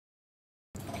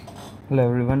Hello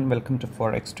everyone, welcome to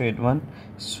Forex Trade 1.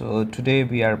 So today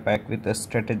we are back with the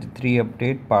strategy 3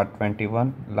 update part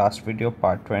 21. Last video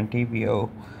part 20 we have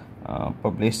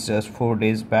published just 4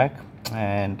 days back,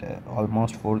 and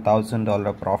almost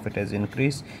 $4,000 profit has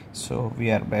increased. So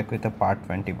we are back with the part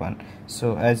 21.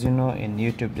 So as you know, in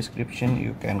YouTube description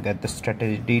you can get the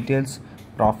strategy details,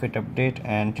 profit update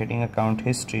and trading account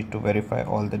history to verify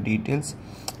all the details,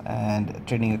 and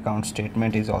trading account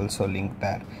statement is also linked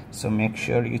there. So make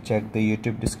sure you check the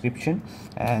YouTube description.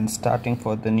 And starting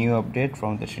for the new update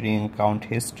from the trading account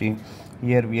history,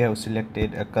 here we have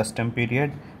selected a custom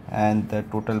period and the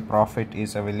total profit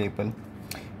is available.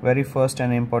 Very first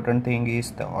and important thing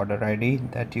is the order ID,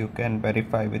 that you can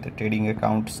verify with the trading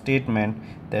account statement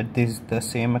that this is the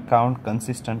same account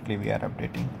consistently we are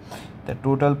updating. The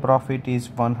total profit is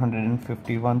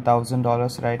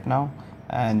 $151,000 right now,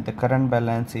 and the current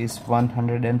balance is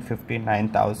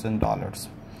 $159,000.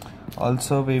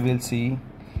 Also we will see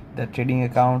the trading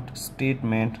account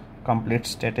statement complete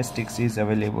statistics is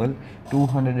available,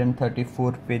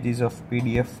 234 pages of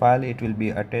PDF file. It will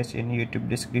be attached in YouTube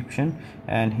description,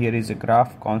 and here is a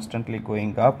graph constantly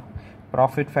going up.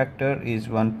 Profit factor is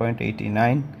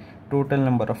 1.89. total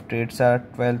number of trades are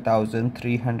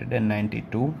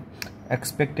 12,392.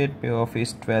 expected payoff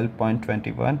is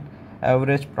 12.21.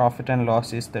 average profit and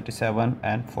loss is 37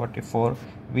 and 44,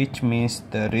 which means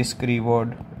the risk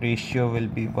reward ratio will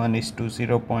be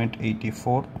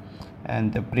 1:0.84,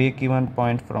 and the break even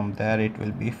point from there it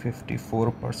will be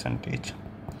 54%.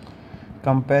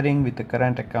 Comparing with the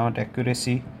current account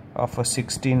accuracy of a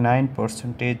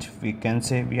 69%, we can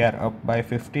say we are up by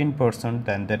 15%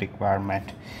 than the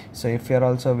requirement. So if you are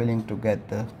also willing to get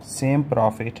the same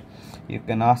profit, you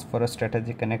can ask for a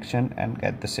strategy connection and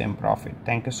get the same profit.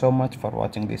 Thank you so much for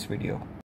watching this video.